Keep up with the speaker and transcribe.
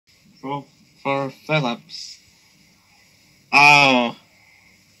for Phillips. Oh.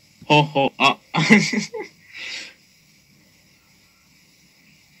 Ho ho. Oh.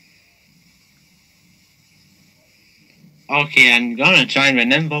 Okay, I'm gonna try and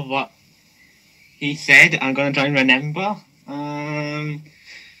remember what he said. I'm gonna try and remember.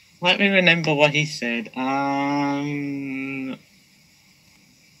 Let me remember what he said.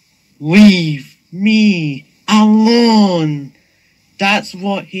 Leave me alone. That's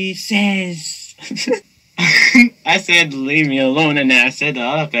what he says. I said leave me alone, and then I said the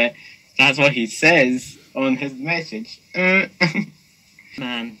other bit. That's what he says on his message.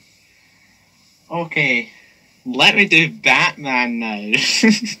 Man. Okay. Let me do Batman now.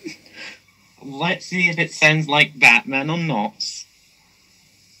 Let's see if it sounds like Batman or not.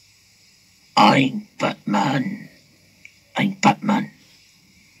 I'm Batman. I'm Batman.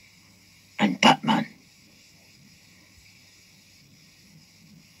 I'm Batman.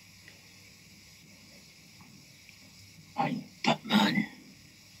 I'm Batman.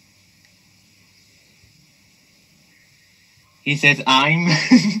 He says I'm.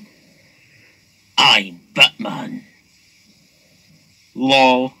 I'm Batman.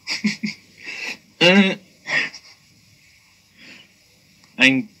 Lol. I'm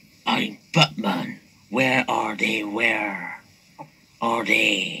Batman. Where are they? Where are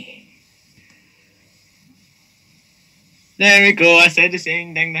they? There we go. I said the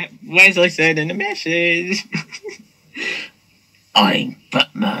same thing that Wesley said in the message. I'm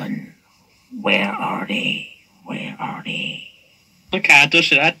Batman. Where are they? Where are they? What character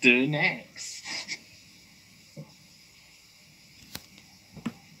should I do next?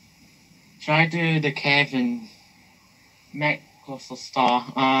 Should I do the Kevin McCloskey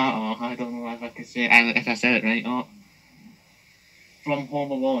star? I don't know if I can say it, if I said it right. Oh, from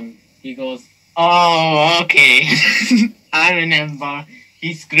Home Alone, he goes, "Oh, okay." I remember.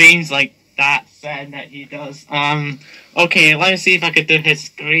 He screams like that sound that he does. Okay, let me see if I could do his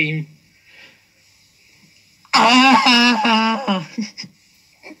scream. Ah!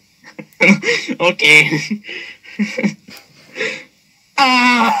 Okay.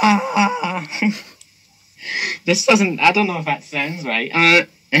 Ah! This doesn't. I don't know if that sounds right. I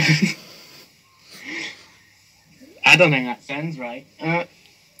don't think that sounds right.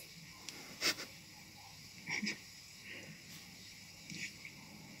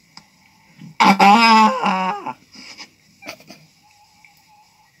 Ah!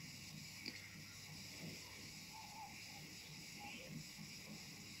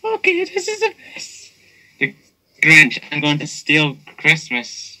 Okay, this is a mess. The Grinch, I'm going to steal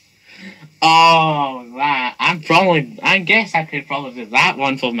Christmas. Oh, that. I guess I could probably do that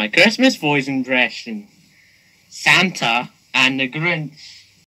one for my Christmas voice impression. Santa and the Grinch.